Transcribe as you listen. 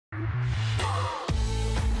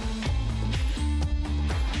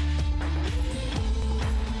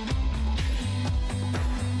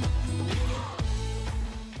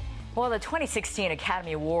Well, the 2016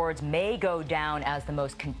 Academy Awards may go down as the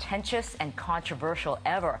most contentious and controversial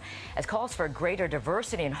ever, as calls for greater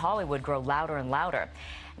diversity in Hollywood grow louder and louder.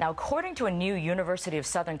 Now, according to a new University of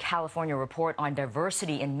Southern California report on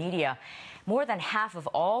diversity in media, more than half of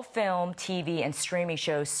all film, TV, and streaming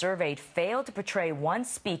shows surveyed failed to portray one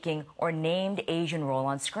speaking or named Asian role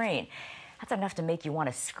on screen. That's enough to make you want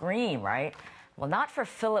to scream, right? Well, not for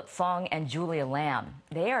Fung and Julia Lam.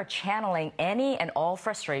 They are channeling any and all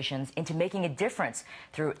frustrations into making a difference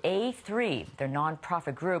through A3, their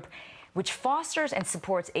nonprofit group, which fosters and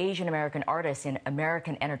supports Asian American artists in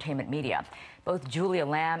American entertainment media. Both Julia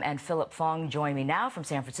Lam and Fung join me now from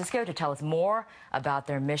San Francisco to tell us more about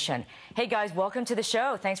their mission. Hey guys, welcome to the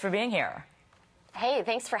show. Thanks for being here. Hey,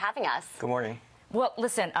 thanks for having us. Good morning. Well,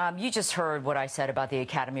 listen, you just heard what I said about the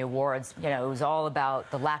Academy Awards. You know, it was all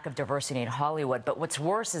about the lack of diversity in Hollywood. But what's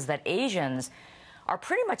worse is that Asians are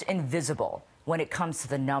pretty much invisible when it comes to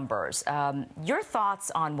the numbers. Your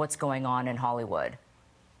thoughts on what's going on in Hollywood?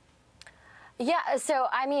 Yeah, so,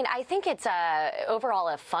 I mean, I think it's overall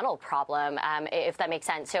a funnel problem, if that makes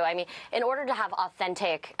sense. So, I mean, in order to have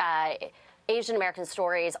authentic Asian American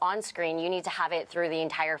stories on screen, you need to have it through the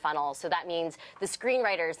entire funnel. So that means the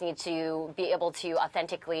screenwriters need to be able to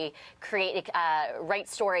authentically write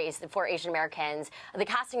stories for Asian Americans. The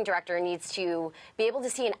casting director needs to be able to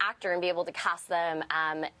see an actor and be able to cast them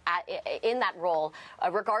in that role,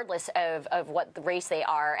 regardless of what race they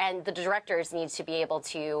are. And the directors need to be able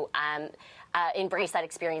to embrace that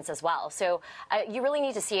experience as well. So you really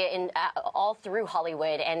need to see it in all through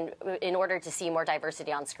Hollywood, and in order to see more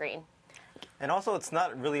diversity on screen. And also, it's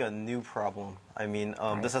not really a new problem. I mean,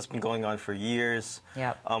 this has been going on for years.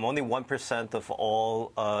 Yep. Only 1% of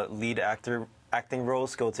all lead acting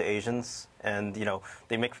roles go to Asians, and you know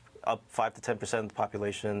they make up 5 to 10% of the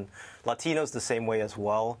population. Latinos the same way as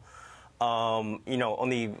well. You know,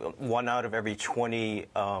 only 1 out of every 20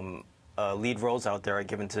 lead roles out there are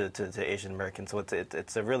given to Asian Americans, so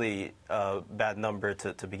it's a really bad number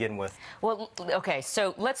to begin with. Well, okay,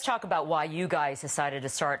 so let's talk about why you guys decided to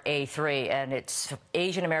start A3, and it's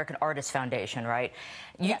Asian American Artists Foundation, right?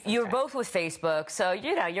 Yes, you're right. Both with Facebook, so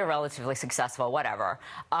you know you're relatively successful, whatever.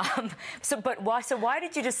 But why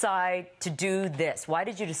did you decide to do this? Why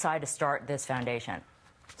did you decide to start this foundation?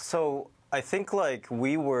 So I think like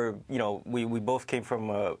we were, you know, we both came from,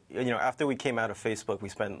 you know, after we came out of Facebook, we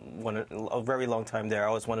spent a very long time there.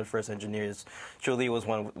 I was one of the first engineers. Julia was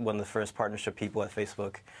one of the first partnership people at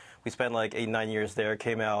Facebook. We spent like 8, 9 years there,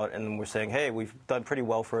 came out, and we're saying, hey, we've done pretty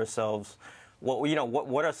well for ourselves.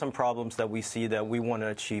 What are some problems that we see that we want to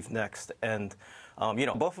achieve next? And you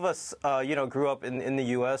know, both of us, you know, grew up in the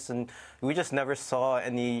U.S. and we just never saw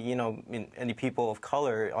any, you know, any people of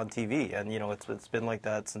color on TV. And you know, it's been like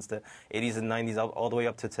that since the 80s and 90s, all the way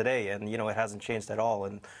up to today. And you know, it hasn't changed at all.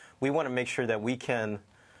 And we want to make sure that we can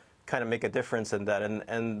kind of make a difference in that.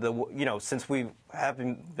 And you know, since we have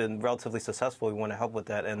been relatively successful, we want to help with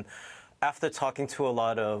that. And after talking to a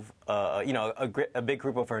lot of, you know, a big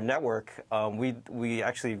group of our network, we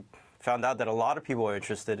actually found out that a lot of people are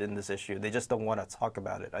interested in this issue. They just don't want to talk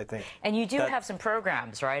about it, I think. And you do have some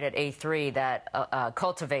programs, right, at A3 that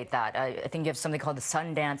cultivate that. I think you have something called the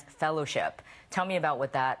Sundance Fellowship. Tell me about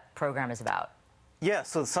what that program is about. Yeah,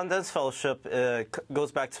 so the Sundance Fellowship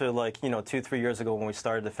goes back to like, you know, 2, 3 years ago when we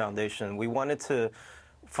started the foundation. We wanted to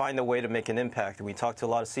find a way to make an impact. And we talked to a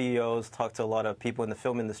lot of CEOs, talked to a lot of people in the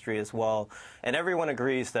film industry as well. And everyone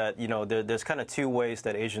agrees that, you know, there's kind of 2 ways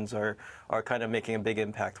that Asians are kind of making a big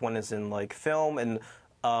impact. One is in like film and,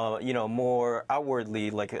 you know, more outwardly,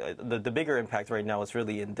 like the bigger impact right now is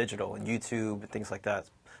really in digital and YouTube and things like that.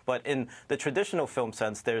 But in the traditional film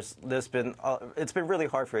sense, it's been really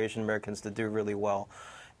hard for Asian Americans to do really well.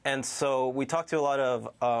 And so we talked to a lot of,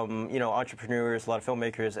 you know, entrepreneurs, a lot of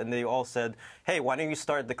filmmakers, and they all said, hey, why don't you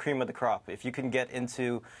start the cream of the crop? If you can get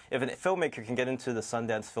into, if a filmmaker can get into the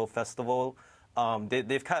Sundance Film Festival,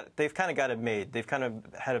 they've kind of got it made. They've kind of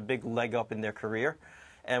had a big leg up in their career.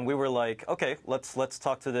 And we were like, okay, let's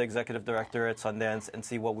talk to the executive director at Sundance and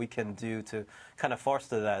see what we can do to kind of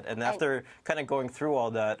foster that. And after kind of going through all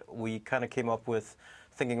that, we kind of came up with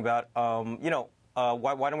thinking about, you know,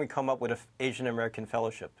 why don't we come up with an Asian American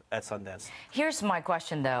Fellowship at Sundance? Here's my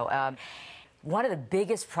question, though. One of the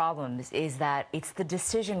biggest problems is that it's the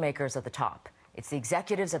decision makers at the top. It's the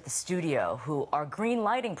executives at the studio who are green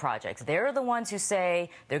lighting projects. They're the ones who say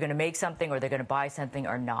they're going to make something or they're going to buy something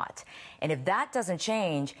or not. And if that doesn't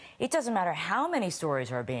change, it doesn't matter how many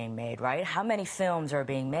stories are being made, right? How many films are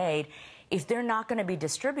being made. If they're not going to be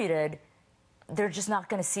distributed, they're just not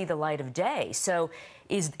going to see the light of day. So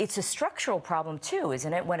it's a structural problem, too,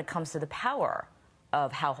 isn't it, when it comes to the power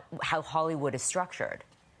of how Hollywood is structured?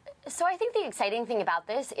 So I think the exciting thing about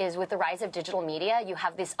this is with the rise of digital media, you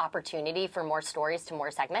have this opportunity for more stories to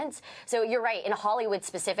more segments. So you're right, in Hollywood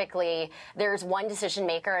specifically, there's one decision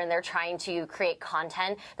maker and they're trying to create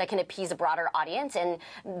content that can appease a broader audience. And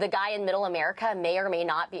the guy in middle America may or may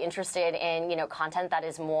not be interested in, content that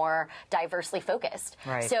is more diversely focused.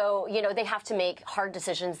 Right. So, they have to make hard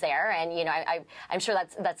decisions there. And, I'm sure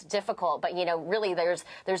that's difficult. But, really there's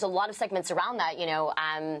a lot of segments around that,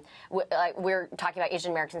 we're talking about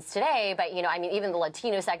Asian Americans today, but even the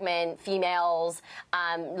Latino segment, females,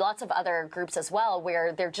 lots of other groups as well,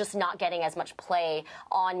 where they're just not getting as much play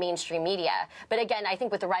on mainstream media. But again, I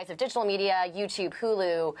think with the rise of digital media, YouTube,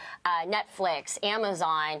 Hulu, Netflix,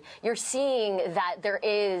 Amazon, you're seeing that there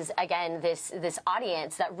is again this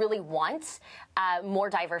audience that really wants more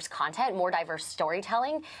diverse content, more diverse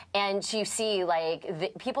storytelling, and to see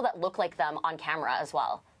the people that look like them on camera as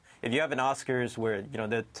well. If you have an Oscars where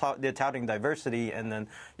they're touting diversity, and then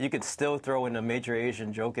you can still throw in a major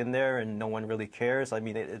Asian joke in there, and no one really cares. I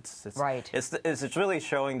mean, it's right. It's really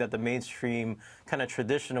showing that the mainstream kind of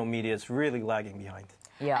traditional media is really lagging behind.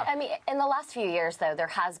 Yeah. I mean, in the last few years, though, there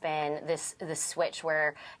has been this switch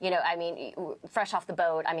where, Fresh Off the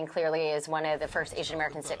Boat, clearly is one of the first Asian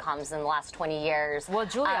American sitcoms in the last 20 years. Well,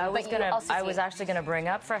 Julia, I was actually going to bring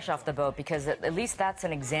up Fresh Off the Boat because at least that's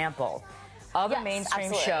an example of a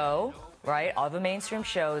mainstream show, right? Of a mainstream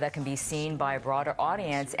show that can be seen by a broader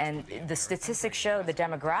audience. And the statistics show the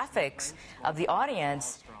demographics of the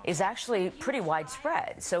audience is actually pretty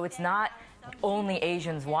widespread. So it's not only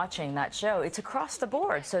Asians watching that show, it's across the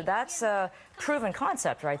board. So that's a proven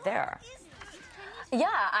concept right there. Yeah,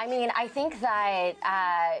 I think that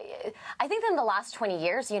in the last 20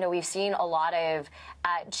 years, we've seen a lot of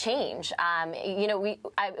change.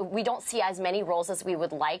 We don't see as many roles as we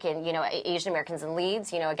would like in, Asian Americans in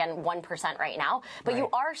leads, again, 1% right now. But you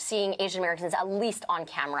are seeing Asian Americans at least on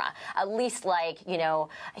camera, at least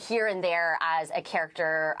here and there as a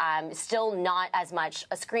character, still not as much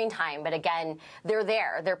a screen time. But again, they're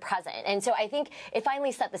there, they're present. And so I think it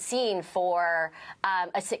finally set the scene for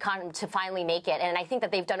a sitcom to finally make it. And I think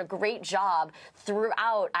that they've done a great job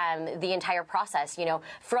throughout the entire process,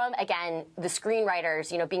 from, again, the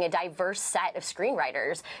screenwriters, being a diverse set of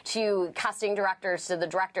screenwriters, to casting directors, to the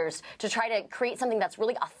directors, to try to create something that's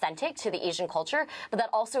really authentic to the Asian culture, but that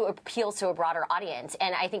also appeals to a broader audience.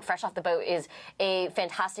 And I think Fresh Off the Boat is a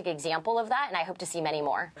fantastic example of that, and I hope to see many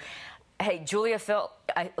more. Hey, Julia, Phil,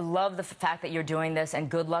 I love the fact that you're doing this,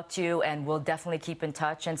 and good luck to you, and we'll definitely keep in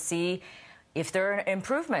touch and see if there are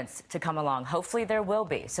improvements to come along. Hopefully there will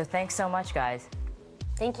be. So thanks so much, guys.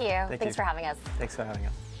 Thank you. Thanks for having us. Thanks for having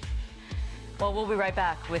us. Well, we'll be right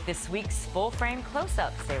back with this week's Full Frame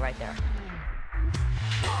Close-Up. Stay right there.